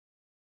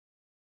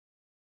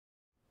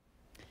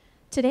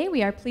Today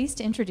we are pleased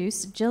to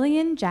introduce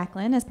Jillian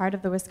Jacklin as part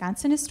of the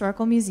Wisconsin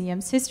Historical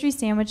Museum's History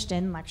Sandwiched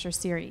In lecture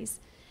series.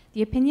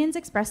 The opinions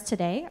expressed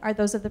today are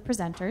those of the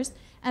presenters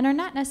and are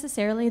not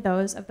necessarily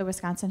those of the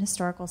Wisconsin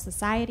Historical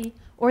Society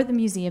or the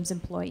museum's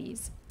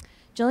employees.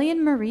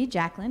 Jillian Marie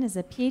Jacklin is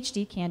a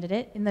PhD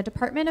candidate in the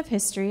Department of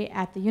History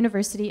at the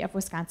University of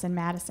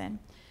Wisconsin-Madison.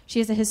 She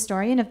is a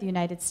historian of the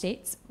United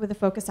States with a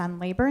focus on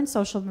labor and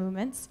social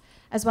movements,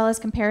 as well as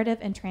comparative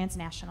and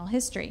transnational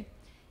history.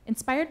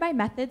 Inspired by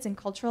methods in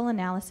cultural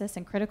analysis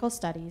and critical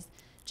studies,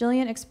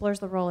 Jillian explores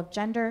the role of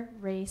gender,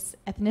 race,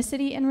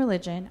 ethnicity, and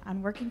religion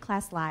on working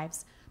class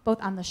lives,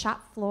 both on the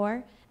shop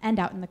floor and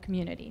out in the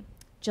community.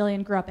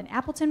 Jillian grew up in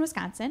Appleton,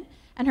 Wisconsin,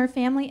 and her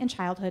family and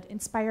childhood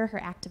inspire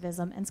her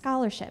activism and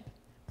scholarship.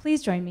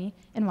 Please join me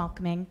in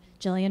welcoming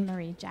Jillian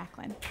Marie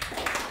Jacklin.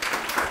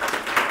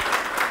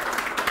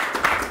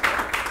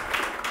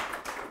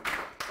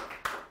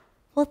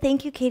 Well,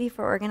 thank you, Katie,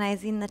 for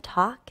organizing the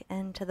talk,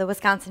 and to the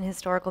Wisconsin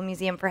Historical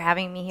Museum for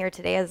having me here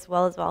today, as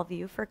well as all of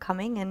you for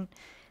coming and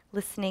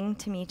listening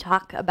to me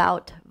talk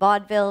about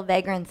vaudeville,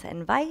 vagrants,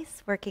 and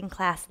vice, working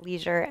class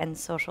leisure, and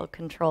social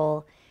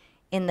control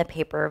in the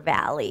Paper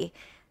Valley.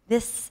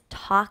 This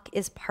talk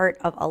is part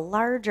of a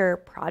larger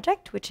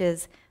project, which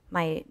is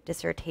my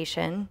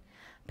dissertation,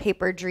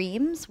 Paper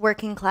Dreams,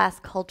 Working Class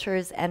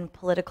Cultures and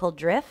Political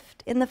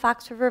Drift in the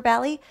Fox River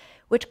Valley,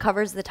 which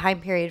covers the time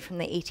period from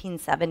the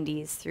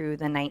 1870s through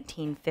the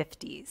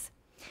 1950s.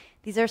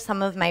 These are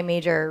some of my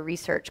major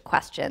research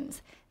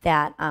questions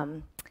that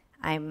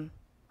I'm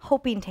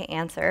hoping to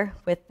answer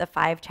with the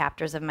 5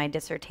 chapters of my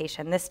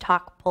dissertation. This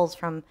talk pulls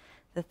from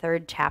the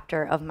 3rd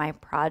chapter of my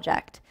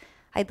project.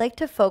 I'd like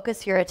to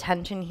focus your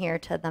attention here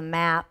to the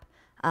map,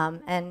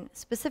 and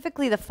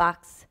specifically the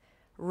Fox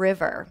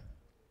River.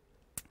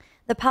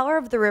 The power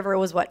of the river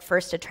was what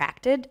first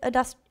attracted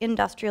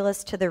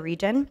industrialists to the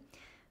region.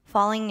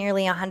 Falling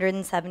nearly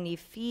 170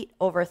 feet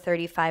over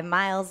 35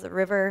 miles,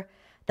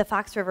 the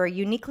Fox River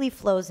uniquely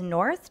flows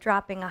north,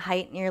 dropping a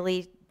height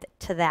nearly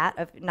to that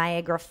of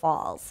Niagara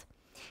Falls.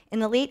 In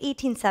the late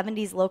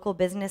 1870s, local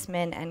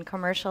businessmen and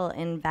commercial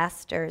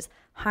investors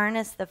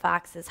harnessed the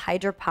Fox's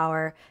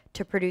hydropower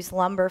to produce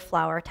lumber,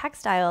 flour,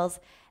 textiles,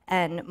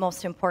 and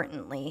most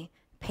importantly,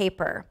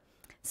 paper.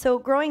 So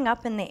growing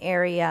up in the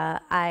area,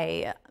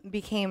 I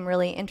became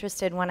really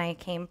interested when I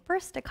came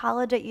first to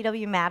college at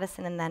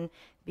UW-Madison and then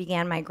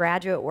began my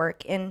graduate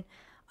work in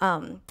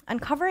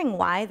uncovering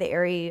why the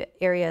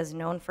area is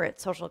known for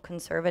its social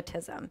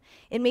conservatism.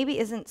 It maybe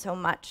isn't so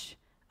much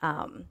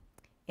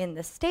in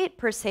the state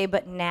per se,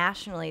 but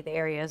nationally the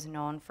area is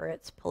known for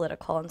its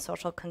political and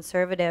social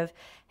conservative,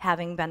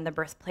 having been the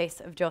birthplace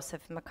of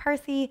Joseph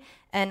McCarthy,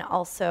 and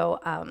also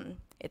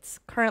it's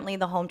currently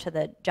the home to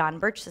the John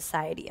Birch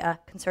Society, a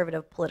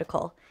conservative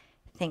political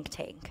think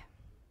tank.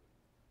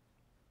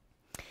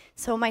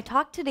 So my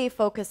talk today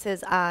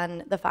focuses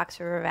on the Fox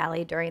River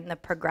Valley during the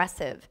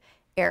Progressive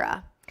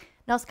era.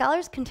 Now,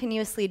 scholars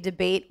continuously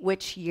debate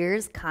which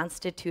years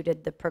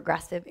constituted the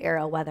Progressive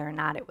era, whether or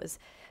not it was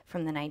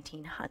from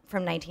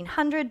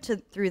 1900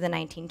 through the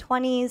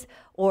 1920s,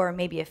 or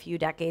maybe a few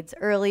decades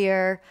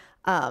earlier.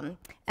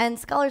 And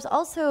scholars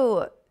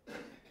also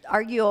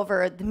argue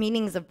over the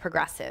meanings of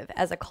progressive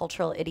as a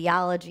cultural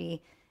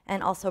ideology,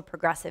 and also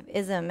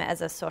progressivism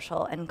as a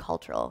social and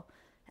cultural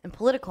and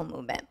political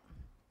movement.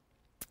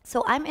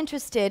 So I'm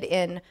interested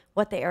in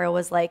what the era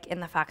was like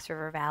in the Fox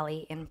River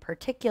Valley in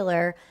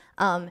particular,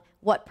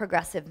 what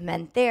progressive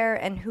meant there,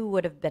 and who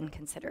would have been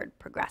considered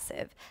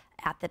progressive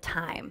at the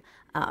time.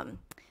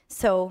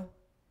 So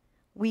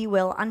we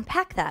will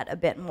unpack that a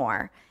bit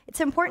more.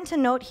 It's important to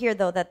note here,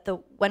 though, that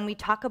when we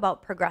talk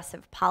about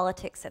progressive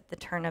politics at the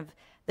turn of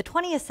the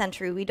 20th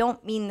century, we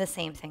don't mean the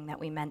same thing that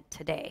we meant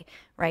today,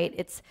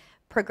 right?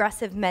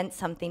 Progressive meant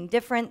something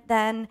different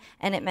then,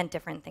 and it meant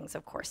different things,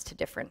 of course, to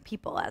different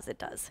people as it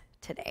does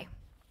today.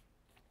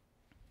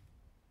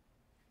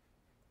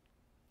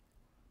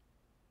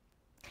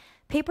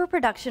 Paper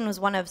production was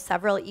one of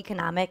several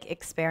economic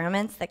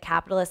experiments that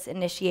capitalists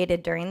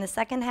initiated during the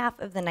second half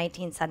of the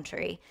 19th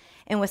century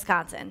in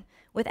Wisconsin,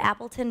 with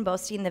Appleton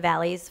boasting the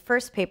valley's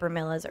first paper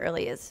mill as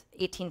early as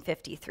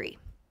 1853.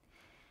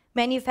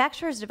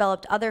 Manufacturers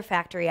developed other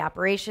factory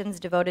operations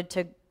devoted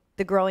to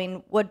the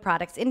growing wood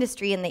products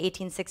industry in the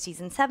 1860s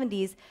and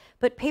 70s,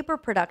 but paper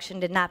production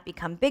did not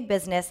become big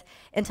business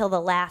until the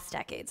last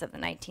decades of the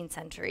 19th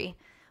century,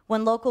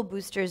 when local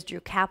boosters drew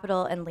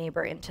capital and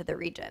labor into the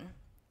region.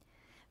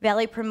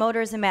 Valley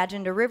promoters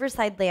imagined a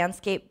riverside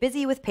landscape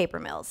busy with paper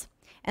mills,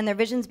 and their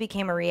visions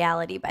became a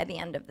reality by the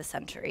end of the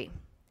century.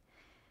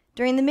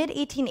 During the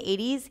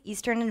mid-1880s,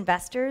 Eastern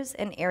investors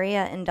and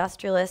area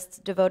industrialists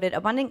devoted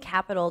abundant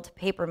capital to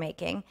paper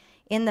making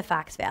in the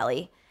Fox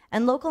Valley,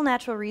 and local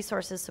natural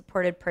resources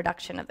supported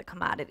production of the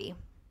commodity.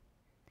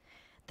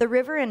 The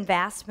river and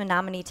vast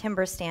Menominee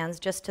timber stands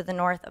just to the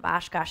north of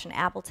Oshkosh and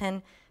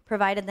Appleton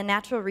provided the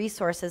natural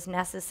resources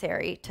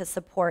necessary to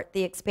support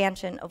the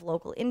expansion of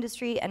local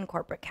industry and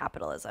corporate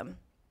capitalism.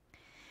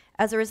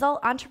 As a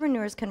result,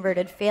 entrepreneurs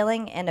converted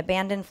failing and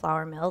abandoned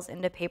flour mills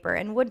into paper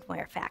and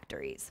woodware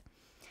factories.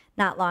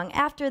 Not long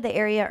after, the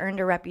area earned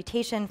a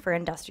reputation for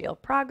industrial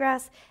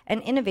progress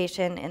and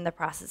innovation in the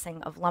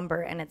processing of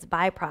lumber and its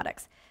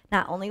byproducts,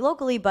 not only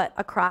locally, but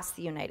across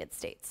the United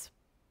States.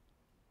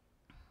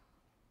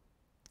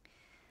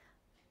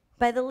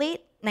 By the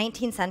late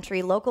 19th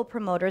century, local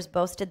promoters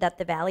boasted that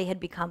the valley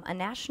had become a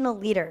national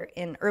leader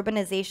in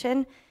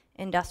urbanization,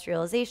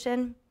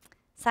 industrialization,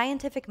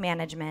 scientific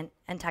management,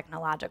 and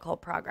technological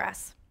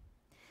progress.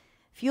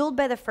 Fueled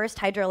by the first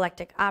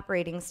hydroelectric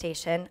operating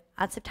station,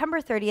 on September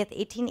 30th,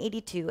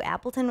 1882,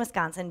 Appleton,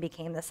 Wisconsin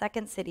became the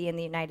second city in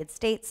the United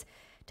States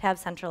to have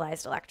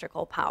centralized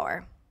electrical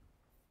power.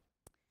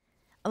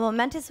 A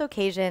momentous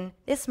occasion,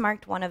 this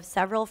marked one of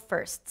several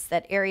firsts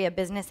that area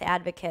business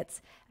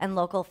advocates and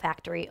local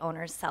factory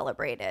owners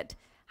celebrated,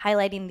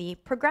 highlighting the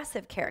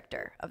progressive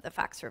character of the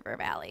Fox River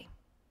Valley.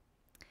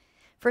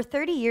 For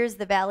 30 years,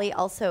 the valley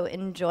also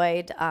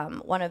enjoyed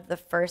one of the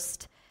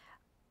first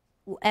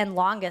and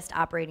longest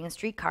operating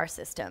streetcar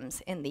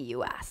systems in the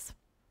US.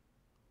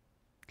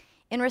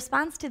 In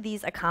response to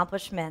these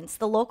accomplishments,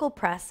 the local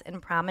press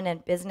and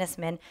prominent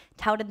businessmen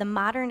touted the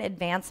modern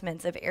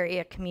advancements of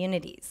area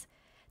communities.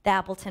 The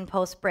Appleton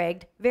Post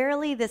bragged,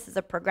 "Verily, this is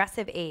a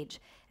progressive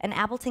age, and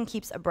Appleton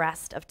keeps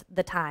abreast of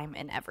the time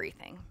in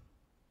everything."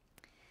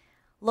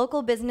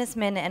 Local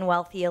businessmen and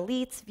wealthy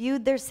elites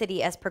viewed their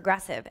city as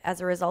progressive as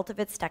a result of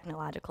its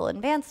technological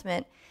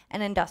advancement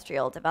and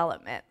industrial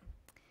development.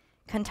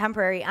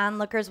 Contemporary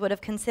onlookers would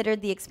have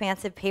considered the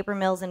expansive paper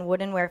mills and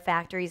woodenware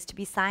factories to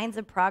be signs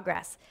of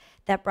progress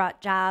that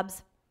brought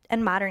jobs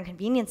and modern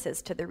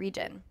conveniences to the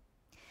region.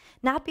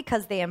 Not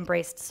because they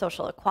embraced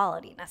social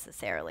equality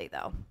necessarily,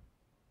 though.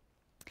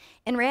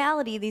 In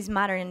reality, these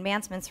modern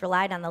advancements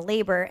relied on the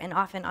labor and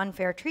often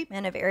unfair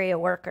treatment of area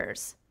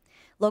workers.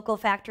 Local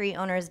factory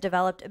owners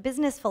developed a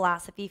business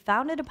philosophy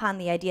founded upon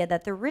the idea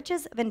that the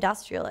riches of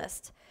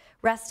industrialists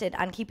rested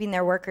on keeping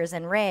their workers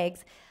in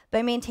rags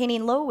by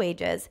maintaining low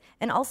wages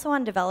and also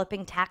on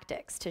developing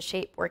tactics to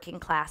shape working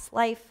class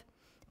life,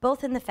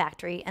 both in the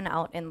factory and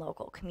out in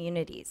local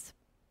communities.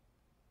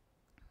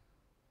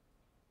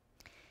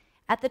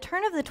 At the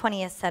turn of the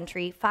 20th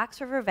century,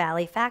 Fox River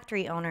Valley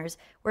factory owners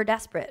were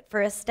desperate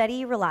for a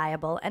steady,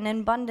 reliable, and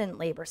abundant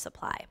labor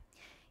supply.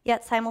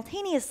 Yet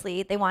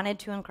simultaneously, they wanted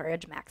to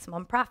encourage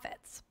maximum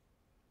profits.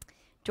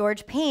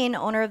 George Payne,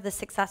 owner of the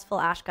successful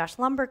Oshkosh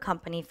Lumber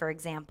Company, for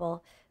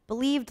example,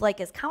 believed, like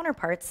his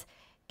counterparts,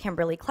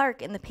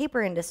 Kimberly-Clark, in the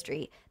paper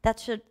industry,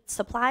 that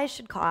supplies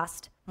should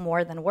cost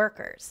more than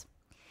workers.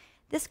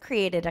 This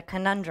created a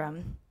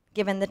conundrum,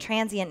 given the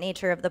transient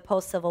nature of the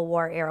post-Civil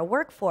War era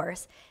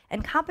workforce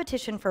and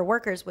competition for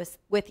workers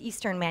with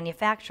Eastern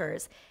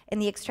manufacturers in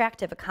the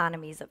extractive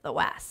economies of the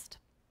West.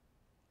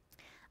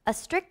 A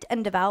strict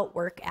and devout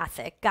work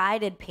ethic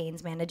guided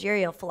Payne's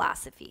managerial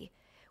philosophy,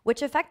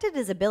 which affected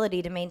his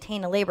ability to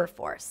maintain a labor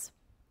force.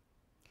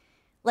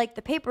 Like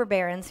the paper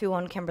barons who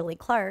owned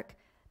Kimberly-Clark,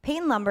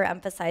 Payne Lumber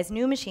emphasized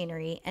new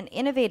machinery and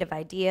innovative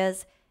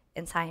ideas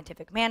in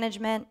scientific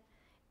management,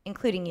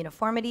 including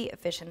uniformity,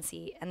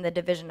 efficiency, and the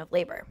division of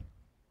labor.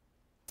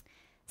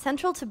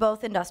 Central to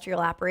both industrial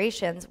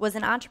operations was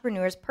an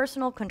entrepreneur's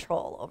personal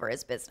control over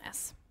his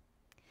business.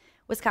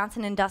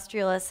 Wisconsin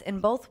industrialists in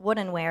both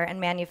woodenware and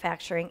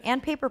manufacturing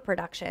and paper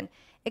production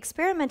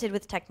experimented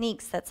with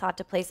techniques that sought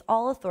to place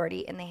all authority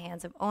in the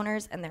hands of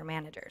owners and their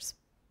managers.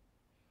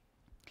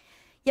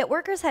 Yet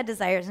workers had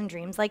desires and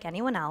dreams like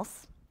anyone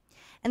else,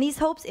 and these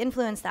hopes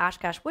influenced the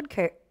Oshkosh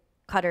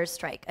Woodcutters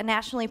strike, a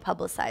nationally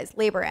publicized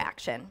labor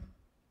action.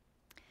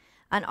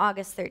 On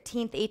August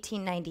 13,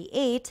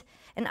 1898,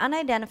 an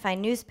unidentified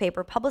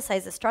newspaper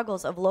publicized the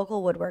struggles of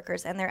local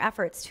woodworkers and their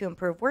efforts to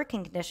improve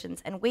working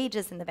conditions and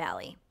wages in the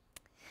valley.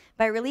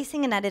 By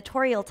releasing an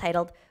editorial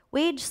titled,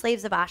 "Wage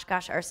Slaves of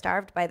Oshkosh Are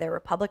Starved by Their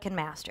Republican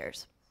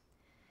Masters."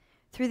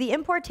 Through the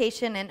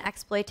importation and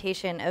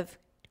exploitation of,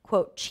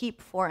 quote,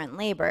 cheap foreign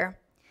labor,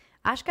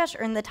 Oshkosh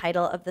earned the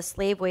title of the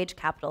slave wage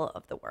capital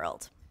of the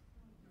world.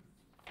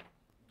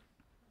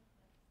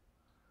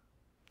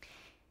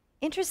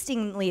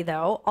 Interestingly,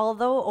 though,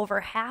 although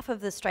over half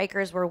of the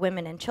strikers were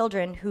women and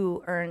children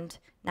who earned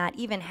not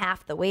even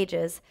half the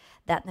wages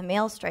that the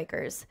male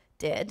strikers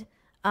did,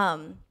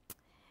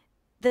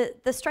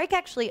 the strike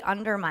actually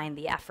undermined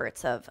the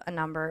efforts of a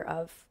number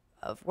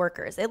of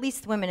workers, at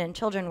least women and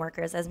children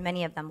workers, as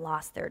many of them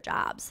lost their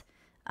jobs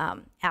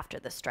after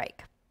the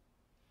strike.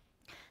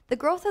 The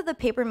growth of the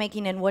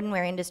papermaking and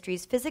woodenware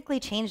industries physically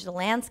changed the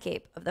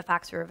landscape of the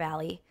Fox River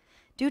Valley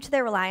due to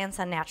their reliance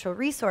on natural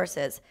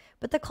resources,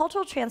 but the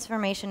cultural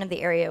transformation of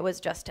the area was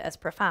just as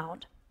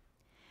profound.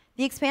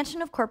 The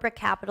expansion of corporate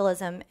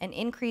capitalism and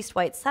increased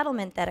white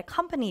settlement that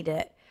accompanied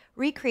it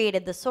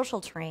recreated the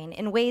social terrain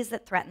in ways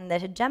that threatened the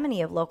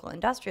hegemony of local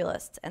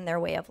industrialists and their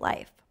way of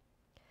life.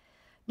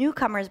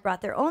 Newcomers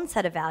brought their own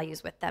set of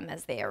values with them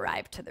as they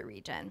arrived to the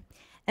region,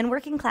 and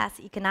working class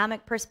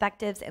economic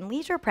perspectives and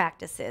leisure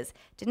practices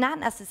did not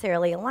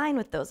necessarily align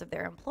with those of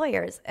their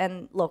employers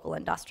and local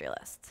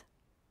industrialists.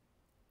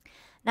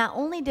 Not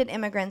only did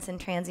immigrants and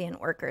transient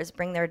workers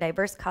bring their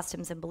diverse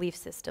customs and belief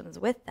systems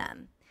with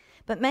them,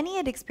 but many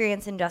had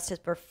experienced injustice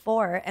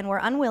before and were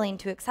unwilling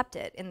to accept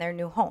it in their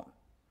new home.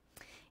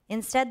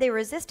 Instead, they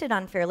resisted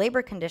unfair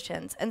labor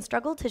conditions and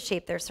struggled to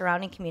shape their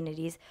surrounding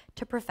communities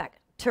to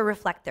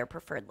reflect their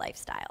preferred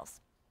lifestyles.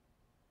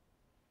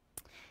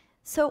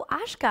 So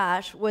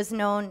Oshkosh was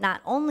known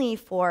not only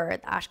for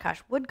the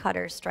Oshkosh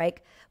woodcutters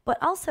strike, but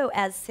also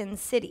as Sin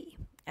City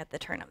at the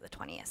turn of the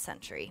 20th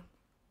century.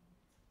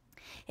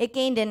 It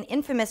gained an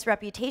infamous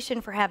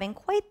reputation for having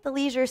quite the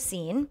leisure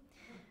scene,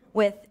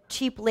 with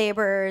cheap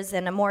laborers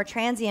and a more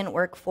transient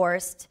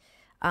workforce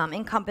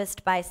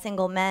encompassed by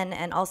single men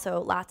and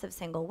also lots of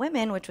single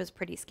women, which was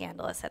pretty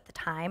scandalous at the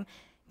time,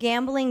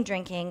 gambling,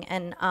 drinking,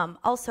 and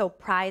also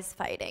prize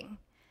fighting.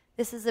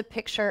 This is a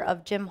picture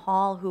of Jim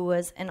Hall, who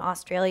was an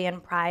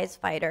Australian prize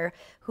fighter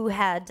who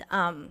had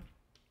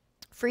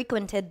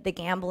frequented the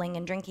gambling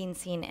and drinking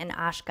scene in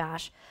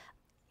Oshkosh.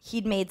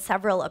 He'd made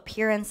several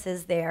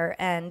appearances there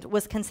and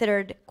was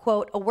considered,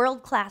 quote, a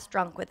world-class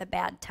drunk with a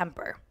bad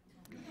temper.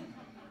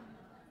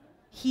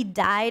 He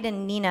died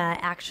in Neenah,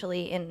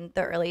 actually, in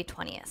the early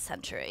 20th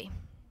century.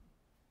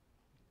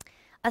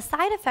 A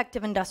side effect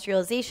of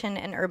industrialization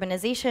and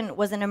urbanization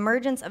was an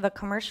emergence of a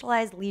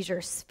commercialized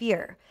leisure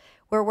sphere,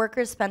 where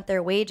workers spent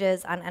their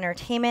wages on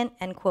entertainment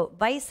and, quote,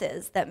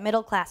 vices that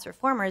middle-class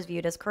reformers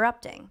viewed as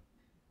corrupting.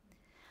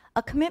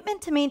 A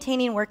commitment to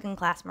maintaining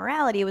working-class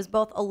morality was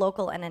both a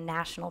local and a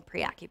national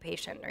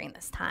preoccupation during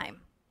this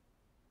time.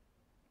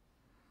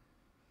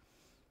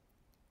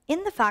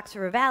 In the Fox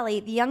River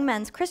Valley, the Young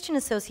Men's Christian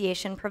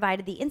Association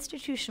provided the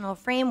institutional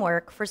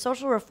framework for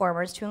social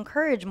reformers to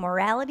encourage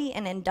morality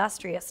and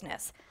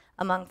industriousness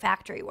among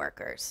factory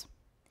workers.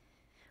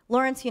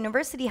 Lawrence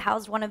University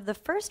housed one of the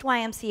first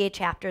YMCA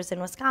chapters in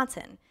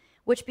Wisconsin,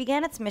 which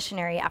began its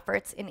missionary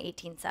efforts in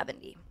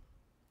 1870.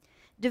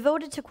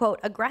 Devoted to, quote,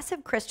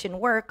 aggressive Christian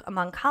work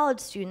among college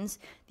students,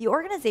 the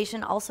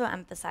organization also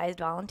emphasized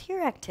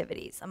volunteer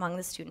activities among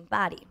the student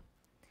body.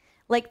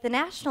 Like the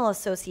National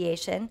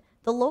Association,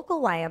 the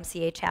local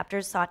YMCA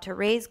chapters sought to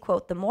raise,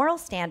 quote, the moral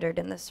standard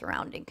in the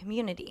surrounding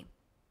community.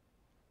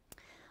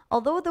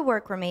 Although the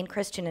work remained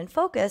Christian in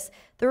focus,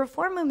 the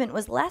reform movement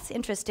was less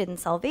interested in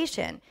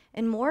salvation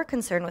and more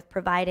concerned with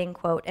providing,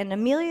 quote, an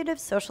ameliorative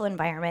social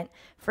environment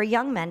for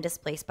young men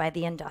displaced by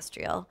the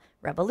Industrial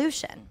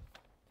Revolution.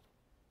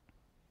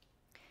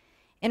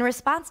 In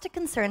response to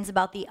concerns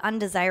about the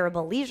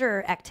undesirable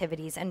leisure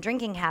activities and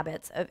drinking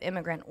habits of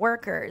immigrant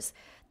workers,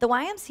 the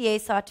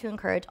YMCA sought to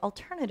encourage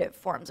alternative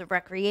forms of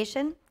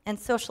recreation and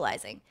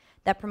socializing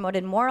that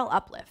promoted moral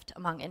uplift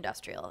among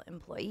industrial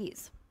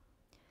employees.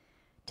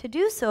 To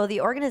do so,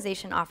 the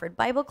organization offered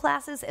Bible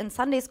classes and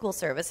Sunday school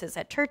services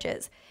at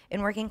churches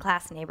in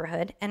working-class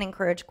neighborhood and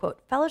encouraged, quote,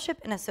 fellowship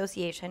and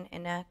association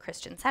in a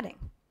Christian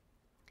setting.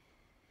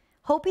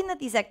 Hoping that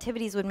these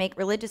activities would make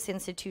religious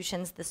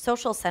institutions the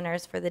social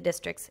centers for the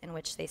districts in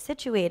which they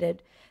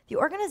situated, the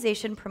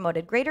organization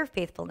promoted greater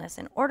faithfulness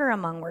and order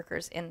among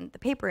workers in the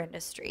paper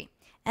industry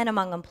and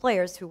among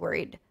employers who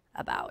worried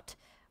about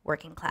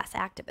working-class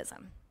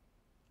activism.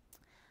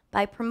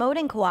 By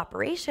promoting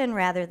cooperation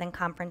rather than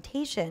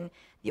confrontation,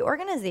 the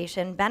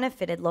organization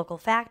benefited local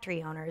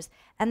factory owners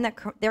and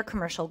their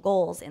commercial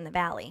goals in the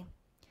valley.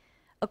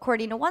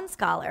 According to one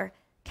scholar,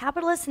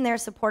 capitalists and their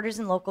supporters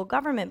in local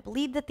government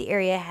believed that the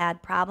area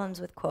had problems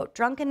with, quote,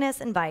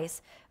 drunkenness and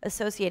vice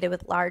associated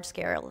with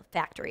large-scale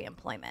factory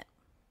employment.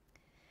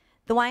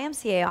 The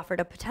YMCA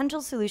offered a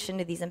potential solution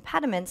to these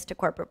impediments to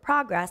corporate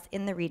progress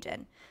in the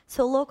region,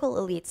 so local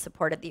elites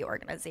supported the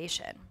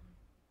organization.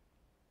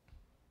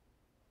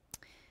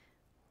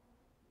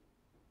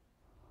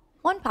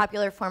 One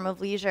popular form of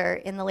leisure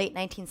in the late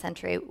 19th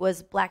century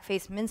was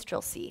blackface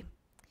minstrelsy,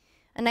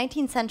 a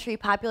 19th century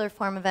popular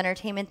form of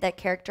entertainment that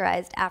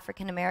characterized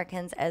African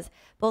Americans as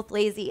both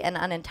lazy and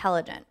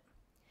unintelligent.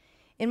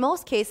 In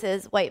most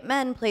cases, white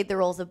men played the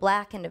roles of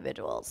black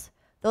individuals,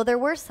 though there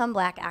were some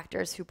black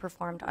actors who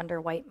performed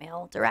under white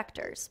male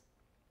directors.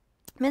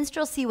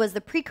 Minstrelsy was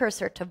the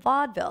precursor to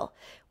vaudeville,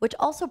 which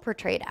also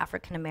portrayed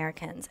African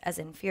Americans as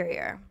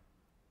inferior.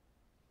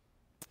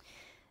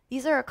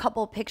 These are a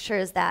couple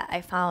pictures that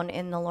I found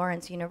in the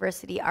Lawrence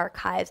University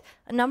archives.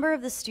 A number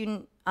of the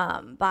student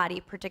body,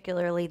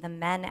 particularly the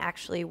men,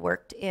 actually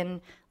worked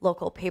in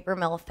local paper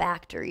mill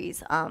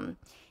factories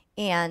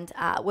and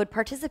would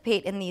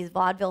participate in these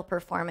vaudeville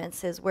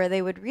performances where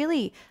they would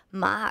really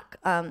mock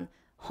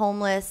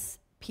homeless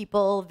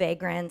people,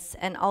 vagrants,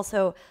 and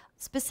also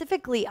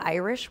specifically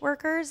Irish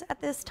workers at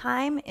this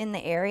time in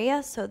the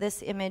area. So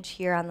this image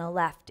here on the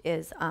left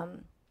is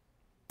an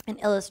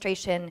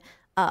illustration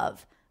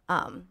of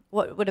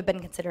what would have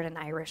been considered an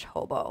Irish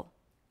hobo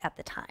at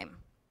the time.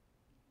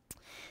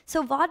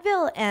 So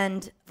vaudeville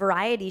and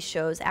variety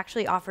shows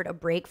actually offered a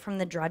break from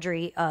the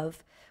drudgery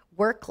of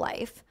work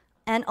life,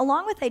 and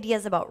along with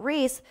ideas about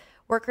race,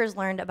 workers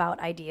learned about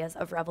ideas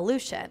of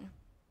revolution.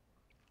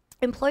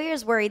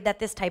 Employers worried that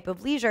this type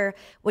of leisure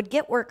would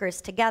get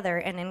workers together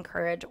and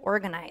encourage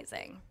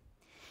organizing.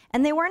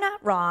 And they were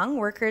not wrong.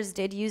 Workers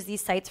did use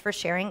these sites for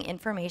sharing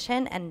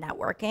information and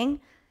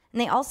networking,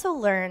 and they also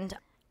learned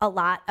a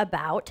lot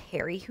about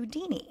Harry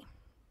Houdini.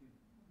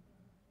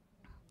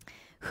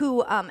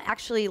 who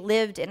actually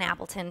lived in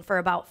Appleton for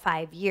about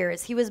 5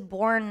 years. He was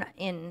born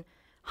in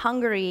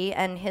Hungary,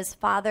 and his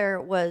father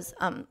was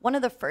one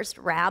of the first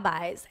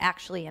rabbis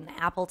actually in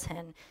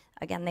Appleton.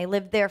 Again, they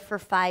lived there for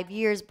 5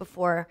 years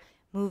before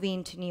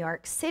moving to New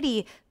York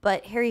City,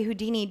 but Harry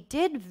Houdini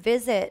did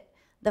visit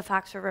the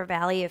Fox River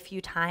Valley a few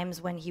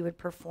times when he would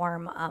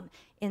perform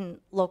in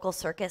local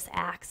circus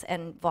acts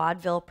and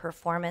vaudeville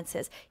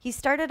performances. He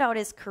started out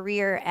his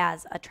career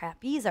as a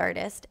trapeze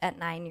artist at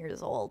 9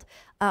 years old,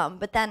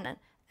 but then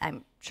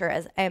I'm sure,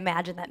 as I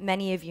imagine that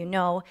many of you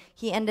know,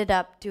 he ended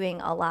up doing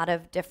a lot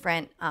of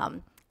different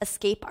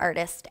escape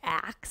artist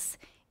acts,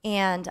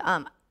 and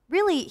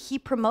really he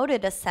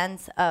promoted a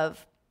sense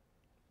of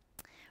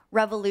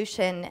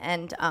revolution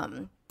and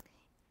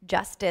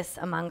justice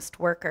amongst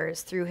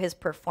workers through his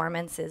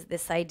performances,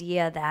 this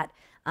idea that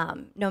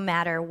no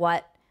matter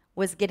what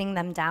was getting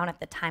them down at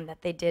the time,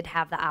 that they did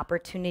have the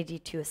opportunity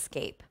to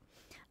escape.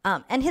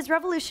 And his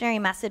revolutionary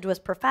message was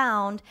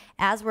profound,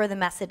 as were the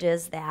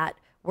messages that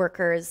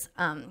workers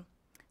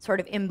sort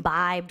of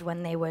imbibed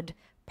when they would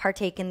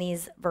partake in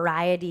these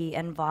variety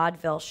and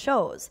vaudeville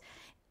shows.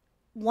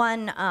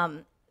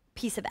 One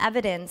piece of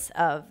evidence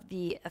of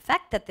the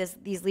effect that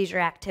these leisure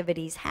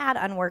activities had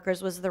on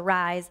workers was the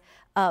rise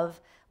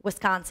of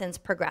Wisconsin's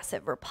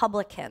progressive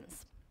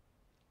Republicans.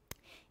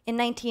 In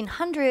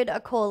 1900,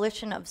 a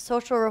coalition of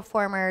social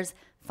reformers,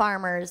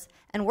 farmers,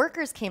 and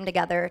workers came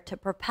together to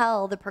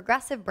propel the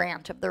progressive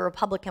branch of the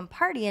Republican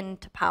Party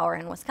into power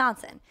in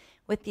Wisconsin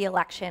with the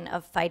election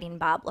of Fighting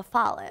Bob La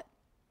Follette.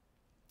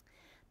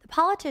 The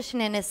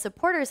politician and his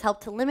supporters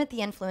helped to limit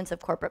the influence of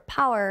corporate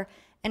power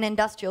and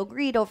industrial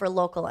greed over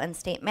local and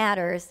state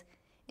matters,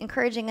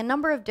 encouraging a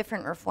number of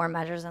different reform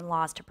measures and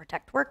laws to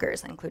protect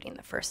workers, including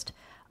the first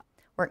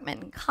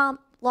workman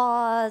comp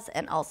laws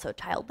and also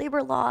child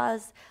labor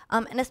laws.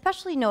 And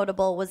especially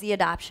notable was the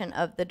adoption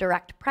of the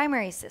direct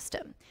primary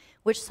system,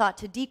 which sought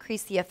to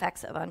decrease the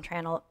effects of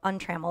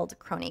untrammeled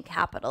crony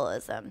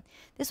capitalism.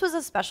 This was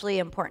especially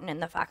important in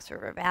the Fox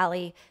River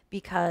Valley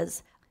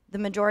because the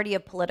majority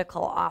of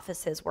political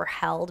offices were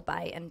held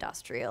by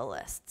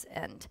industrialists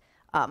and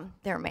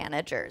their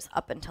managers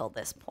up until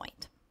this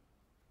point.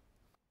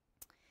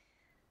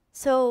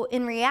 So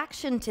in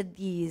reaction to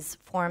these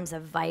forms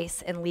of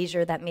vice and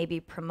leisure that maybe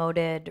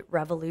promoted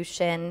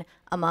revolution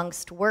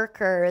amongst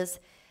workers,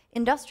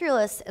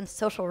 industrialists and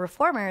social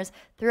reformers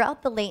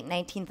throughout the late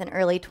 19th and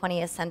early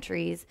 20th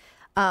centuries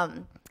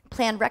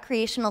planned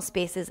recreational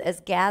spaces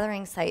as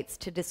gathering sites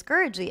to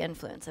discourage the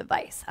influence of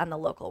vice on the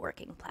local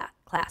working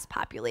class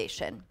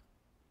population.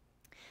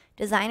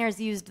 Designers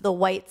used the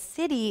White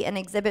City, an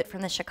exhibit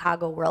from the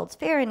Chicago World's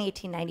Fair in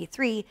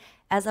 1893,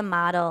 as a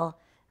model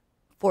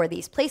for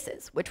these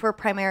places, which were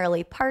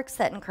primarily parks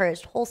that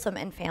encouraged wholesome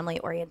and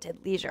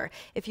family-oriented leisure.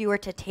 If you were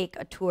to take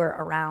a tour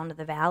around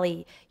the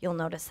valley, you'll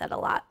notice that a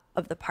lot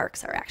of the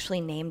parks are actually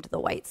named the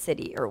White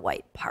City or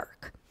White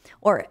Park,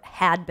 or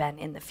had been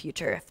in the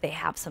future if they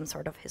have some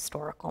sort of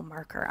historical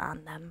marker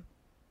on them.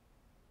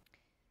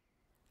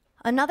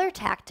 Another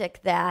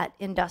tactic that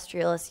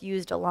industrialists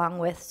used along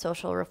with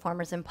social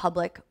reformers and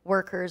public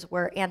workers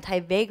were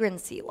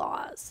anti-vagrancy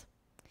laws.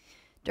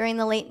 During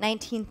the late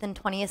 19th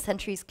and 20th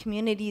centuries,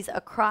 communities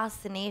across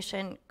the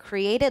nation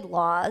created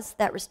laws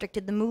that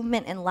restricted the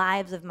movement and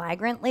lives of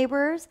migrant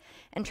laborers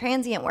and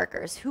transient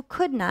workers who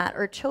could not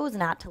or chose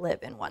not to live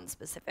in one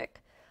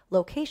specific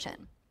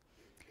location.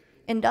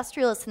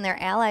 Industrialists and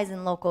their allies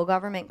in local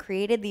government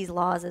created these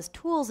laws as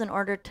tools in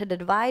order to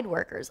divide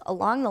workers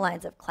along the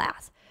lines of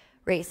class,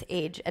 race,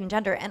 age, and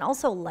gender, and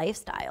also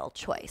lifestyle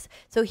choice.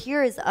 So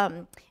here is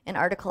an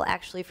article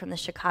actually from the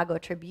Chicago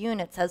Tribune.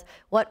 It says,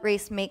 "What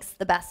race makes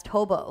the best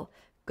hobo?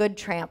 Good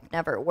tramp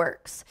never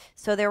works."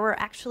 So there were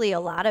actually a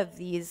lot of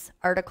these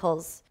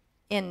articles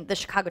in the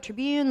Chicago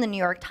Tribune, the New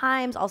York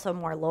Times, also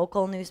more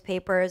local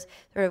newspapers,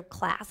 sort of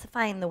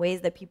classifying the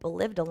ways that people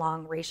lived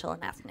along racial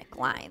and ethnic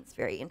lines.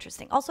 Very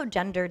interesting. Also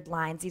gendered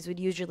lines. These would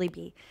usually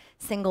be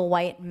single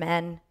white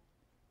men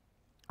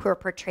who are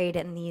portrayed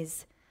in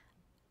these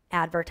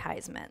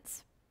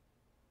advertisements.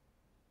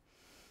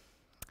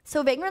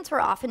 So vagrants were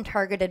often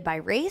targeted by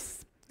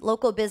race.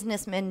 Local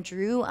businessmen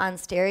drew on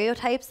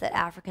stereotypes that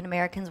African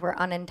Americans were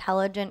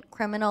unintelligent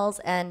criminals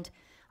and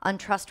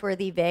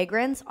untrustworthy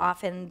vagrants,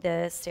 often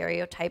the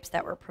stereotypes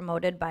that were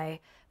promoted by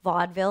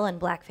vaudeville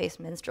and blackface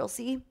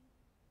minstrelsy.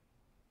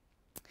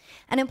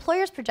 And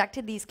employers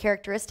projected these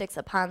characteristics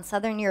upon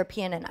Southern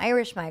European and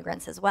Irish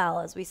migrants as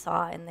well, as we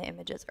saw in the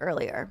images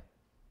earlier.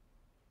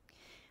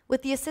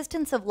 With the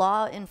assistance of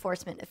law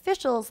enforcement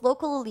officials,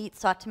 local elites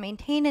sought to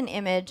maintain an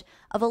image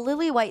of a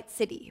lily-white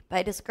city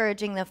by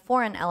discouraging the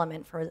foreign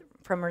element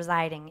from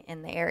residing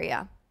in the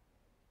area.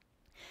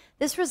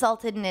 This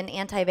resulted in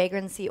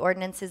anti-vagrancy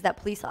ordinances that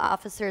police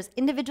officers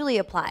individually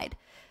applied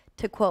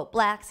to, quote,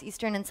 blacks,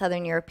 Eastern and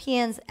Southern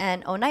Europeans,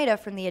 and Oneida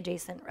from the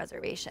adjacent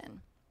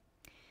reservation.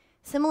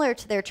 Similar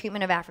to their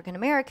treatment of African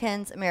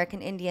Americans,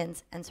 American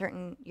Indians, and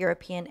certain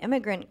European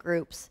immigrant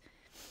groups,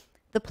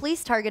 the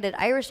police targeted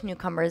Irish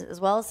newcomers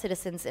as well as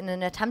citizens in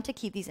an attempt to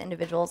keep these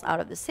individuals out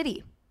of the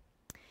city.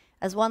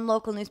 As one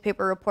local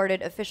newspaper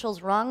reported,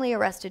 officials wrongly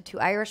arrested 2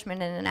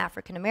 Irishmen and an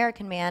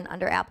African-American man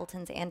under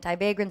Appleton's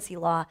anti-vagrancy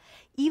law,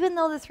 even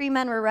though the 3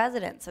 men were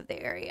residents of the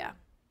area.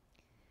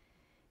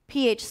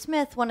 P.H.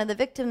 Smith, one of the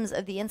victims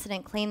of the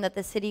incident, claimed that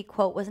the city,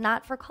 quote, was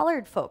not for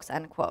colored folks,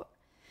 end quote.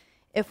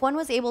 If one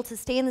was able to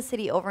stay in the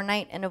city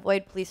overnight and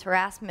avoid police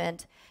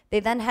harassment, they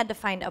then had to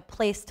find a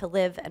place to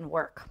live and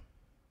work.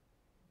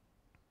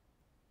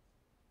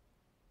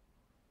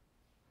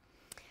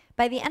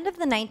 By the end of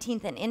the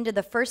 19th and into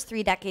the first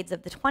 3 decades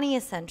of the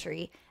 20th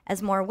century,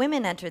 as more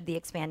women entered the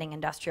expanding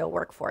industrial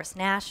workforce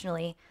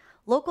nationally,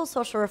 local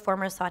social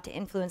reformers sought to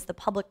influence the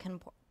public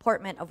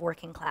comportment of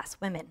working-class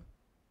women.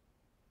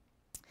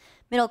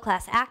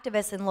 Middle-class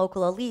activists and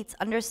local elites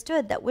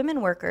understood that women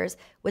workers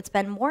would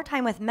spend more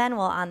time with men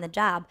while on the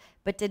job,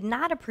 but did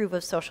not approve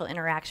of social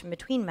interaction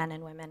between men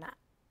and women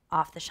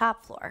off the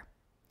shop floor.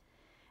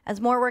 As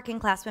more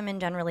working-class women,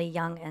 generally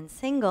young and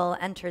single,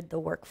 entered the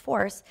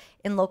workforce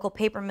in local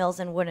paper mills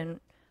and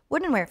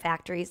woodenware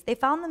factories, they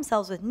found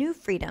themselves with new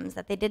freedoms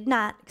that they did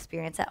not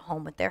experience at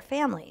home with their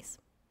families.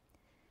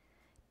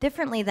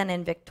 Differently than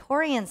in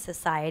Victorian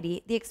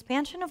society, the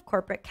expansion of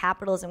corporate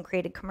capitalism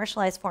created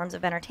commercialized forms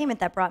of entertainment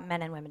that brought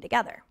men and women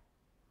together.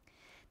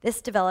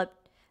 This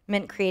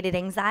development created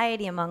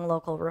anxiety among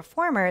local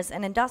reformers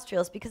and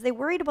industrialists because they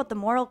worried about the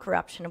moral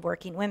corruption of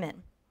working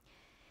women.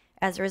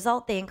 As a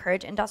result, they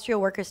encouraged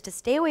industrial workers to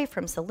stay away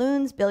from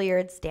saloons,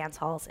 billiards, dance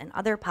halls, and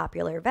other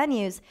popular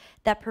venues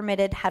that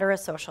permitted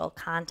heterosocial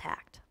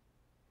contact.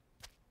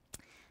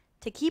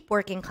 To keep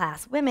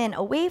working-class women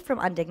away from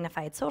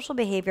undignified social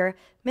behavior,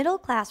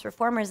 middle-class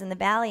reformers in the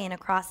Valley and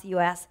across the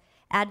U.S.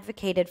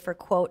 advocated for,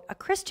 quote, a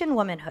Christian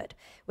womanhood,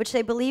 which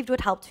they believed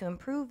would help to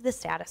improve the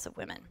status of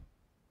women.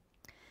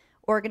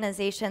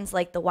 Organizations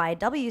like the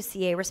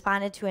YWCA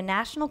responded to a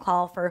national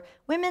call for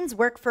women's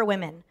work for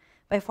women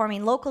by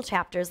forming local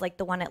chapters like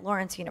the one at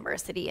Lawrence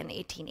University in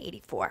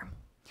 1884,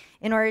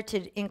 in order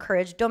to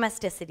encourage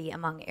domesticity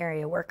among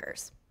area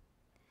workers.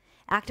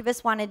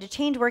 Activists wanted to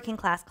change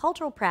working-class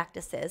cultural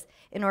practices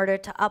in order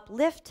to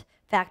uplift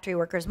factory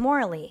workers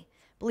morally,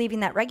 believing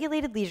that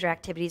regulated leisure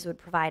activities would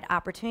provide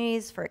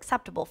opportunities for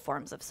acceptable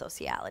forms of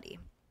sociality.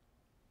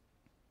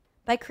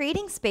 By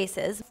creating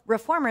spaces,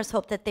 reformers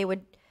hoped that they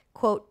would,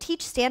 quote,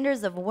 teach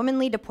standards of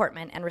womanly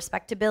deportment and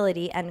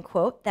respectability, end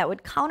quote, that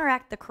would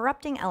counteract the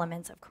corrupting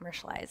elements of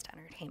commercialized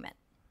entertainment.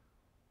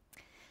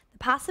 The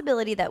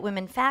possibility that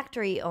women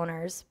factory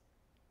workers,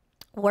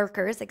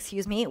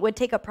 would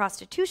take up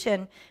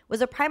prostitution was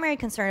a primary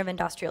concern of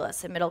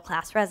industrialists and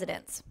middle-class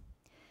residents.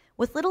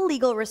 With little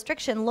legal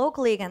restriction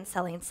locally against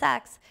selling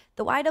sex,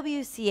 the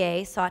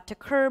YWCA sought to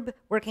curb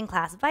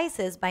working-class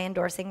vices by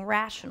endorsing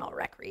rational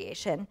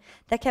recreation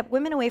that kept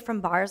women away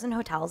from bars and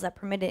hotels that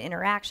permitted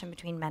interaction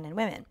between men and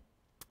women.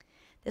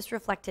 This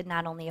reflected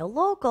not only a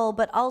local,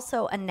 but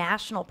also a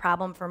national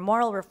problem for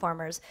moral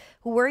reformers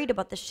who worried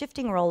about the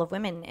shifting role of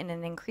women in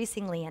an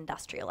increasingly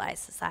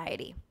industrialized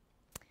society.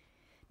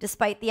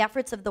 Despite the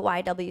efforts of the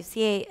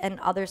YWCA and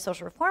other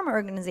social reform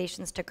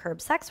organizations to curb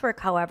sex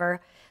work,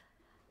 however,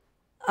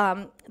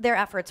 their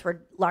efforts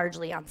were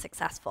largely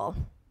unsuccessful.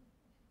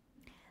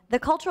 The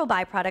cultural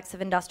byproducts of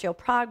industrial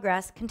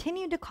progress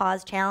continued to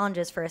cause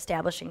challenges for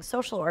establishing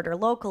social order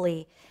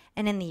locally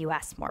and in the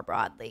US more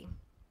broadly.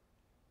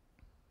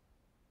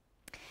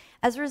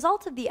 As a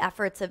result of the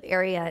efforts of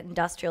area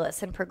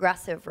industrialists and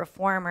progressive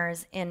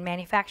reformers in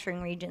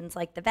manufacturing regions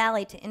like the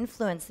Valley to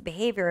influence the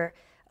behavior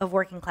of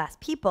working class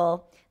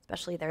people,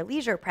 especially their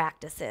leisure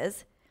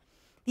practices,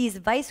 these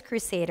vice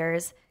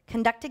crusaders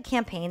conducted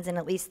campaigns in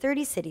at least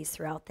 30 cities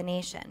throughout the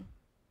nation,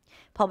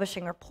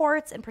 publishing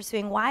reports and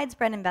pursuing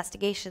widespread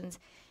investigations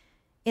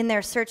in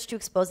their search to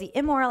expose the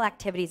immoral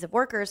activities of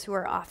workers who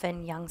are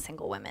often young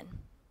single women.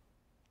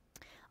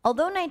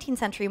 Although 19th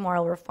century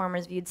moral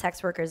reformers viewed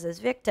sex workers as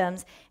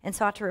victims and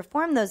sought to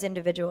reform those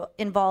individuals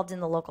involved in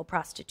the local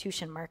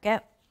prostitution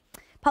market,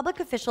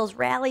 public officials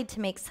rallied to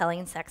make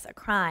selling sex a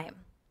crime.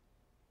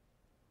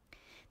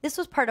 This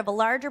was part of a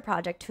larger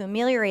project to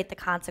ameliorate the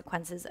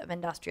consequences of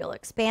industrial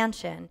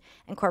expansion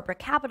and corporate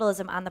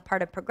capitalism on the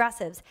part of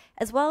progressives,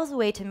 as well as a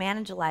way to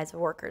manage the lives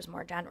of workers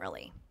more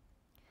generally.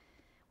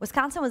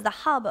 Wisconsin was the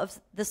hub of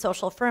the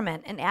social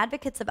ferment, and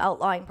advocates of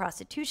outlawing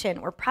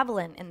prostitution were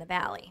prevalent in the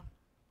Valley.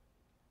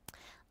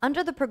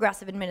 Under the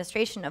progressive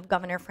administration of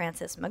Governor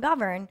Francis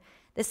McGovern,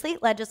 the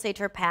state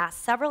legislature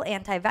passed several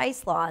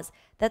anti-vice laws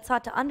that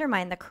sought to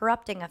undermine the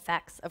corrupting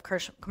effects of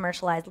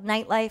commercialized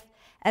nightlife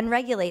and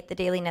regulate the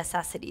daily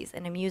necessities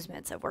and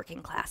amusements of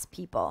working class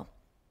people.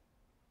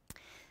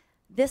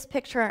 This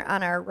picture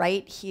on our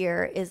right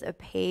here is a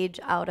page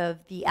out of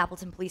the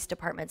Appleton Police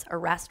Department's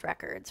arrest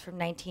records from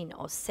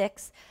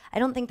 1906. I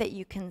don't think that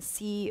you can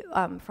see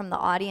from the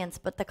audience,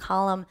 but the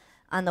column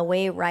on the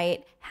way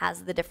right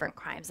has the different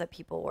crimes that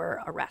people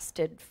were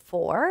arrested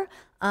for.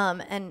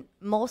 And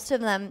most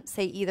of them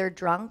say either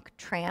drunk,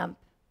 tramp,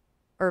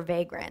 or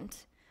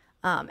vagrant.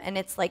 And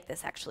it's like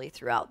this actually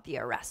throughout the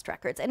arrest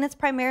records. And it's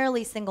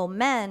primarily single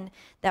men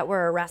that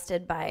were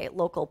arrested by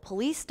local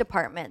police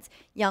departments.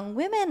 Young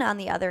women, on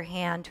the other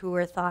hand, who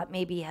were thought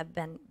maybe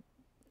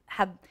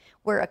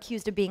were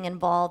accused of being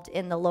involved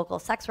in the local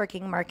sex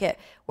working market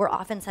were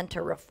often sent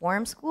to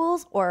reform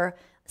schools or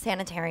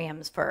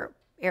sanitariums for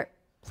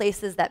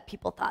places that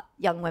people thought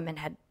young women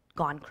had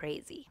gone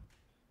crazy.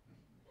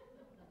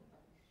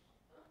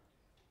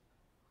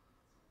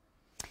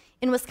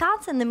 In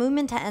Wisconsin, the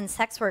movement to end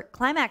sex work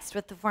climaxed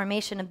with the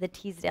formation of the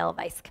Teasdale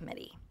Vice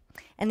Committee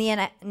and the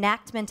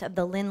enactment of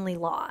the Lindley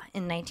Law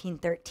in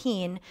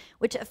 1913,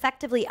 which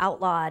effectively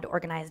outlawed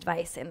organized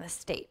vice in the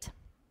state.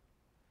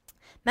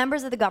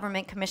 Members of the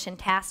government commission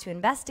tasked to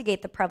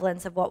investigate the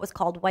prevalence of what was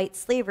called white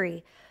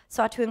slavery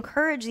sought to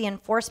encourage the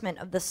enforcement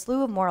of the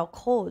slew of moral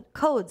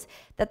codes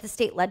that the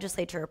state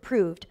legislature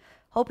approved,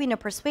 hoping to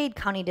persuade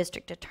county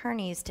district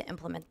attorneys to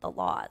implement the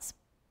laws.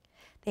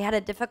 They had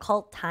a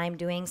difficult time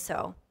doing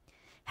so.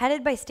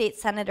 Headed by State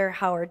Senator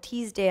Howard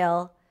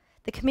Teasdale,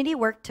 the committee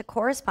worked to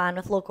correspond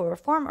with local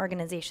reform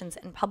organizations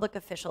and public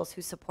officials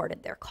who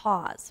supported their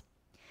cause.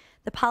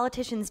 The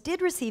politicians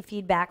did receive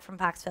feedback from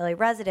Fox Valley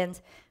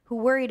residents who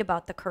worried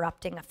about the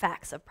corrupting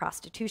effects of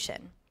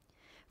prostitution.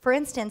 For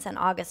instance, on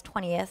August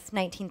 20th,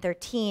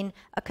 1913,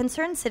 a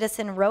concerned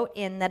citizen wrote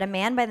in that a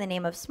man by the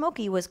name of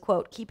Smokey was,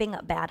 quote, keeping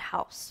a bad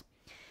house.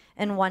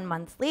 And 1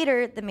 month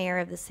later, the mayor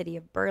of the city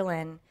of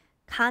Berlin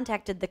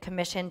contacted the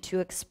commission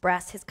to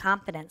express his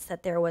confidence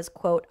that there was,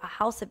 quote, a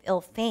house of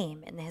ill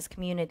fame in his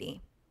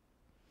community.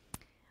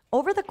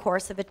 Over the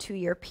course of a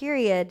 2-year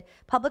period,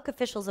 public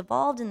officials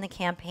involved in the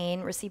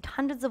campaign received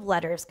hundreds of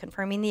letters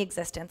confirming the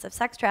existence of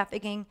sex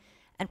trafficking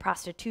and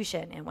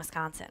prostitution in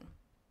Wisconsin.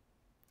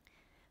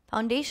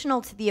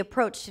 Foundational to the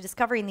approach to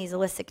discovering these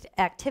illicit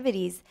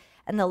activities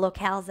and the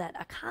locales that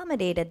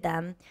accommodated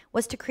them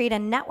was to create a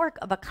network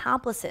of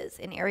accomplices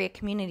in area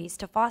communities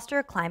to foster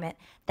a climate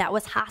that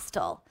was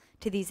hostile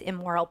to these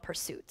immoral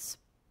pursuits.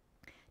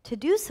 To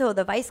do so,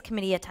 the Vice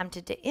Committee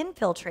attempted to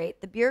infiltrate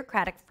the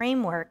bureaucratic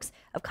frameworks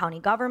of county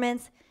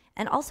governments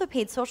and also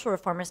paid social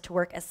reformers to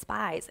work as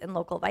spies in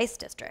local vice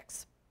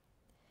districts.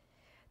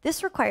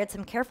 This required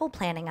some careful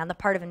planning on the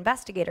part of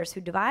investigators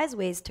who devised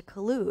ways to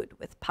collude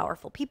with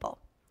powerful people.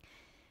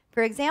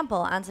 For example,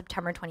 on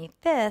September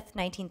 25th,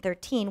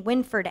 1913,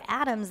 Winford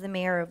Adams, the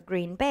mayor of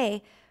Green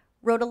Bay,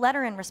 wrote a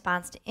letter in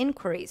response to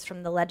inquiries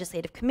from the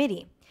legislative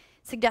committee,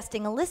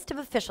 suggesting a list of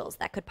officials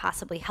that could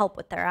possibly help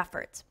with their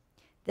efforts.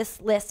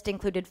 This list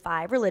included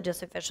 5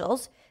 religious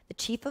officials, the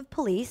chief of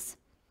police,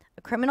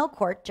 a criminal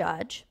court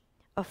judge,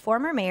 a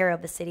former mayor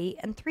of the city,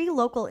 and 3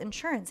 local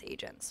insurance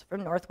agents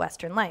from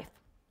Northwestern Life.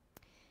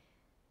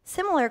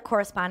 Similar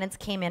correspondence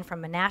came in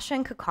from Menasha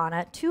and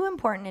Kaukauna, 2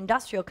 important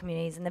industrial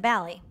communities in the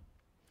valley.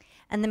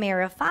 And the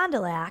mayor of Fond du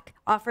Lac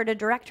offered a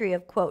directory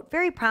of, quote,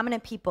 very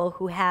prominent people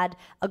who had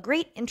a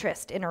great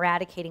interest in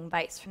eradicating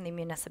vice from the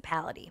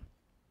municipality.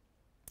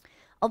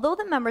 Although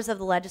the members of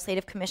the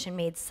Legislative Commission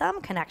made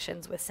some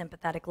connections with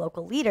sympathetic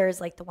local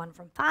leaders, like the one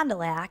from Fond du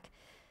Lac,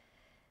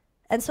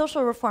 and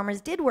social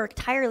reformers did work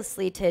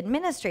tirelessly to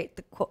administrate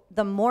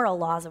the moral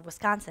laws of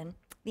Wisconsin,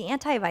 the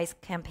anti-vice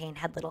campaign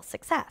had little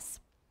success.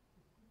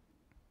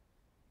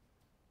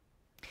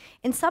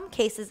 In some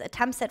cases,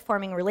 attempts at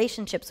forming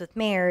relationships with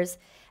mayors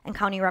and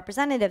county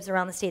representatives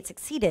around the state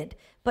succeeded,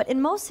 but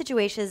in most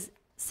situations,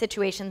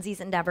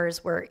 these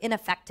endeavors were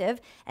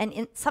ineffective,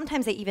 and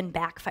sometimes they even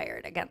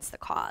backfired against the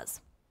cause.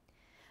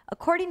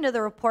 According to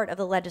the report of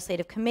the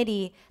Legislative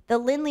Committee, the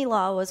Lindley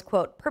Law was,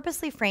 quote,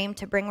 purposely framed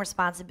to bring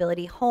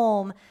responsibility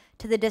home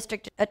to the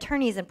district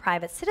attorneys and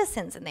private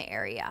citizens in the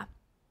area.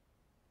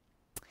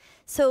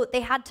 So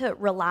they had to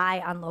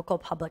rely on local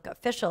public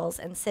officials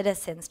and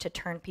citizens to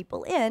turn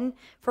people in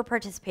for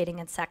participating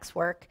in sex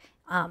work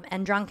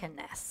and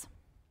drunkenness.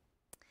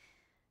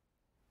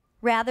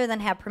 Rather than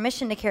have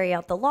permission to carry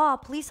out the law,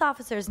 police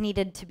officers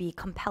needed to be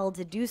compelled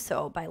to do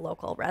so by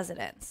local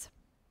residents.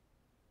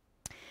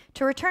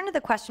 To return to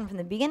the question from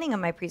the beginning of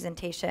my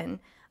presentation,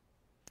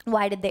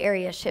 why did the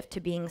area shift to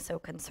being so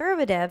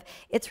conservative?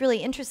 It's really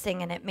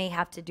interesting, and it may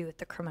have to do with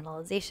the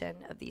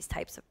criminalization of these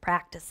types of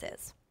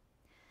practices.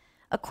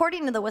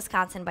 According to the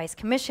Wisconsin Vice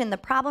Commission, the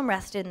problem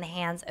rested in the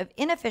hands of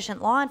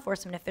inefficient law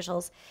enforcement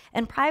officials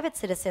and private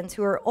citizens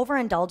who were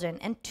overindulgent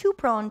and too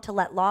prone to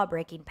let law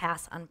breaking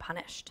pass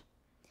unpunished.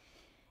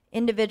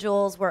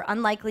 Individuals were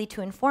unlikely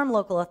to inform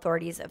local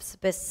authorities of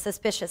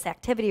suspicious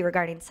activity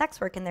regarding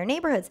sex work in their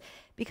neighborhoods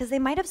because they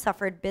might have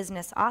suffered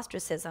business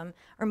ostracism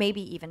or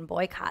maybe even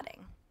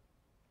boycotting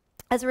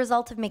as a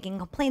result of making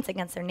complaints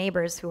against their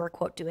neighbors who were,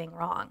 quote, doing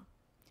wrong.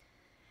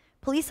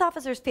 Police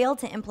officers failed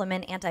to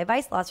implement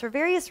anti-vice laws for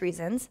various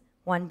reasons,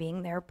 one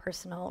being their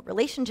personal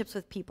relationships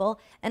with people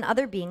and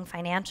other being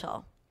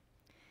financial.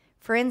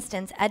 For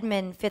instance,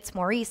 Edmund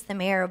Fitzmaurice, the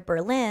mayor of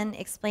Berlin,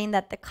 explained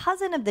that the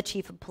cousin of the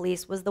chief of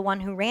police was the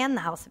one who ran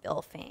the House of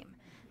Ill Fame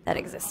that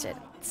existed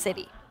in the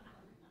city.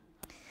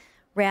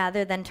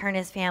 Rather than turn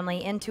his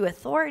family into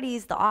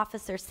authorities, the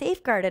officer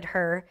safeguarded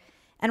her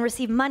and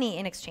received money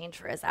in exchange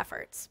for his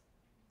efforts.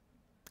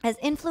 As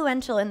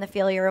influential in the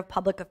failure of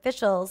public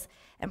officials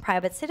and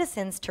private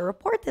citizens to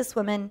report this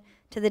woman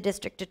to the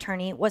district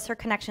attorney was her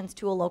connections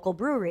to a local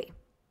brewery.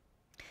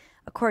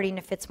 According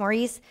to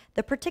Fitzmaurice,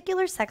 the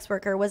particular sex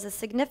worker was a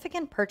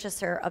significant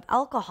purchaser of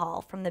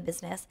alcohol from the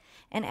business,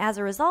 and as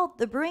a result,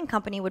 the brewing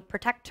company would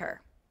protect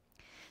her.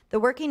 The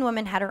working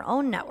woman had her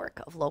own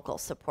network of local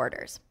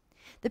supporters.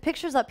 The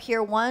pictures up here,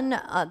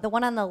 the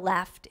one on the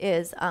left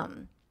is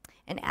an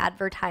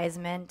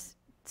advertisement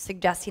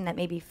suggesting that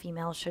maybe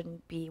females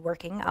shouldn't be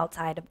working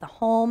outside of the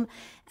home.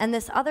 And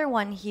this other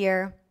one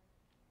here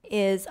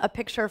is a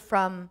picture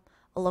from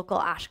a local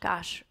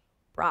Oshkosh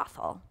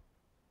brothel.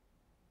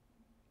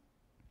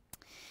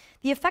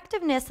 The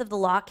effectiveness of the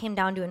law came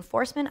down to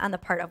enforcement on the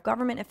part of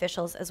government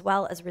officials as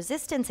well as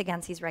resistance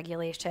against these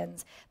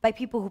regulations by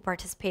people who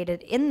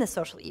participated in the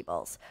social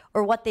evils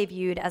or what they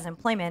viewed as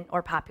employment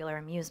or popular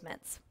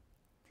amusements.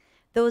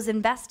 Those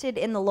invested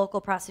in the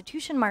local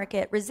prostitution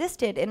market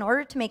resisted in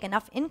order to make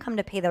enough income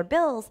to pay their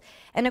bills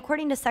and,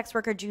 according to sex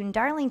worker June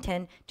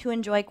Darlington, to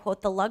enjoy,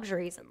 quote, the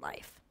luxuries in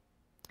life.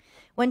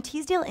 When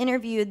Teasdale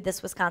interviewed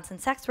this Wisconsin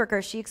sex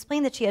worker, she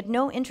explained that she had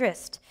no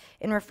interest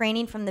in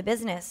refraining from the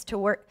business to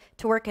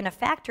work in a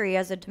factory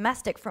as a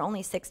domestic for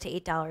only $6 to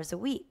 $8 a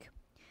week.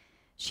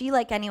 She,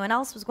 like anyone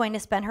else, was going to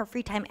spend her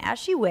free time as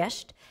she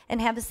wished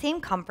and have the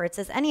same comforts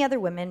as any other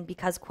women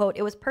because, quote,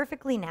 it was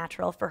perfectly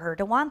natural for her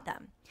to want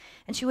them,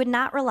 and she would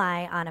not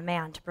rely on a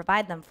man to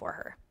provide them for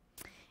her.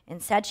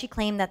 Instead, she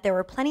claimed that there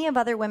were plenty of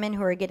other women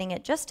who were getting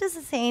it just as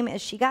the same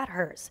as she got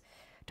hers.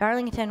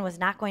 Darlington was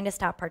not going to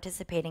stop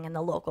participating in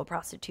the local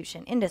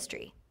prostitution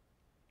industry.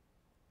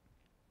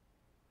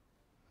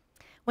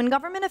 When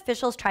government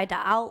officials tried to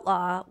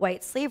outlaw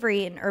white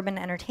slavery in urban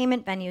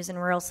entertainment venues and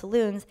rural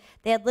saloons,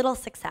 they had little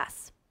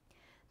success.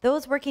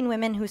 Those working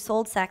women who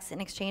sold sex in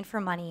exchange for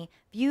money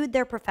viewed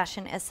their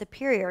profession as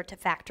superior to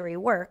factory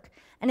work,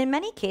 and in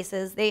many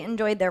cases, they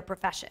enjoyed their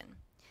profession.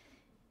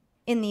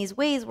 In these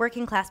ways,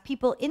 working class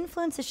people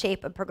influenced the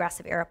shape of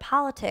progressive era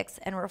politics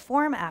and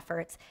reform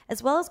efforts,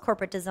 as well as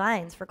corporate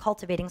designs for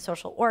cultivating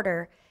social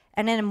order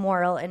and an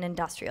immoral and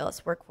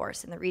industrialist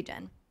workforce in the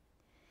region.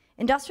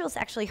 Industrialists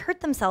actually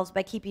hurt themselves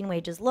by keeping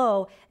wages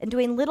low and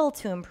doing little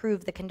to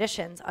improve the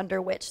conditions under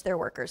which their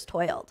workers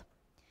toiled.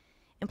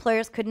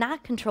 Employers could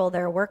not control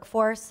their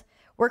workforce.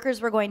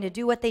 Workers were going to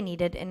do what they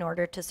needed in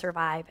order to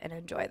survive and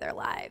enjoy their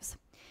lives.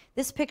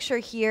 This picture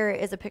here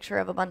is a picture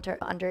of a bunch of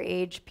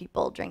underage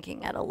people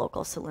drinking at a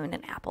local saloon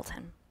in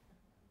Appleton.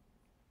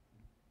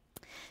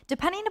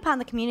 Depending upon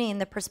the community and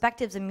the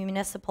perspectives of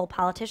municipal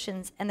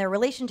politicians and their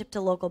relationship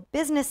to local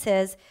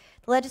businesses,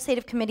 the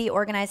legislative committee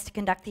organized to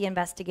conduct the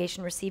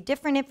investigation received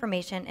different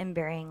information and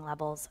varying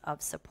levels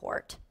of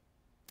support.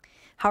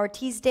 Howard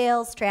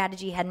Teasdale's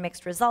strategy had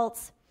mixed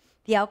results.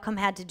 The outcome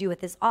had to do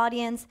with his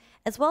audience,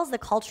 as well as the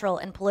cultural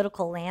and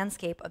political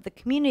landscape of the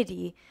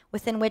community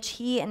within which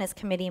he and his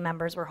committee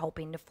members were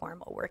hoping to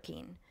form a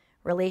working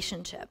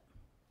relationship.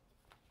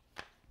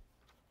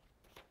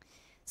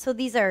 So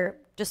these are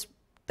just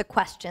the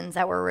questions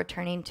that we're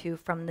returning to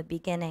from the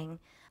beginning.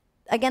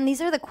 Again,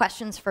 these are the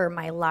questions for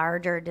my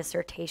larger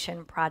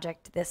dissertation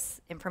project.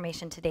 This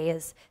information today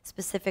is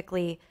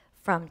specifically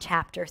from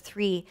chapter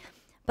 3.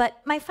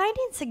 But my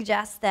findings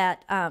suggest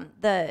that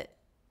the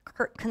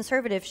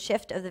conservative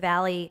shift of the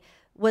Valley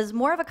was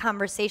more of a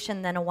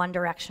conversation than a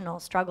one-directional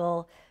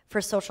struggle for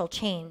social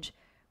change.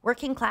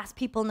 Working class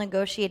people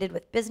negotiated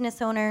with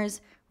business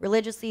owners,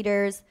 religious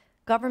leaders,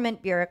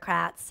 government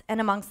bureaucrats,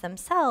 and amongst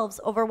themselves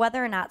over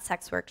whether or not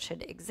sex work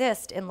should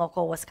exist in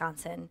local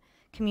Wisconsin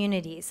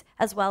communities,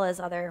 as well as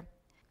other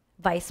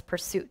vice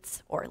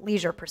pursuits, or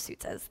leisure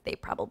pursuits as they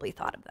probably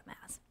thought of them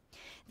as.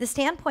 The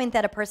standpoint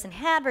that a person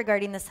had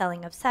regarding the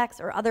selling of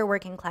sex or other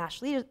working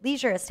class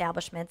leisure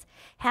establishments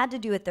had to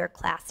do with their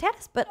class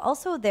status, but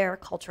also their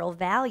cultural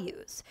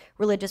values,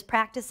 religious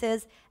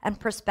practices,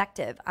 and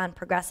perspective on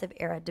progressive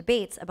era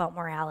debates about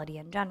morality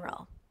in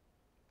general.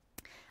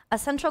 A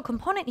central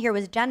component here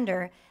was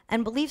gender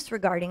and beliefs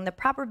regarding the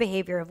proper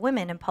behavior of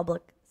women in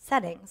public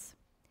settings.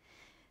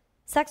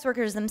 Sex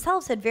workers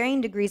themselves had varying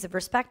degrees of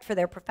respect for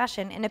their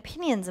profession and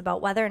opinions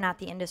about whether or not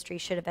the industry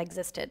should have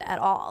existed at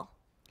all.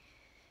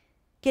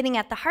 Getting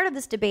at the heart of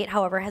this debate,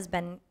 however, has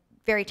been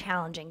very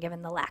challenging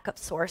given the lack of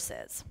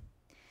sources.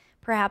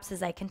 Perhaps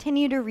as I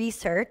continue to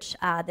research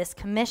this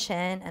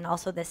commission and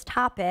also this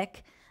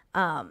topic,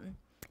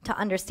 to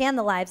understand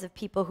the lives of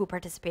people who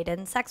participated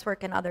in sex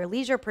work and other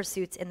leisure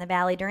pursuits in the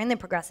Valley during the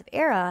progressive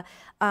era,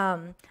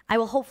 I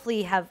will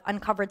hopefully have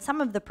uncovered some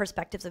of the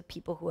perspectives of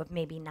people who have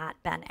maybe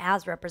not been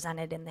as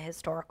represented in the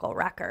historical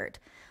record.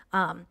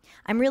 I'm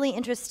really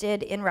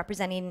interested in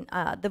representing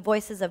the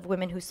voices of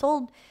women who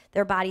sold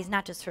their bodies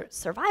not just for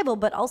survival,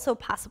 but also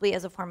possibly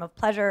as a form of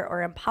pleasure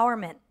or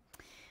empowerment.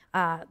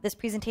 This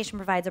presentation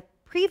provides a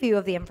preview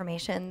of the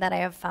information that I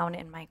have found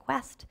in my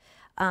quest.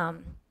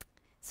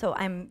 So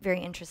I'm very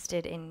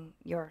interested in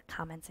your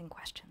comments and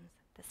questions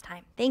this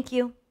time. Thank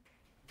you.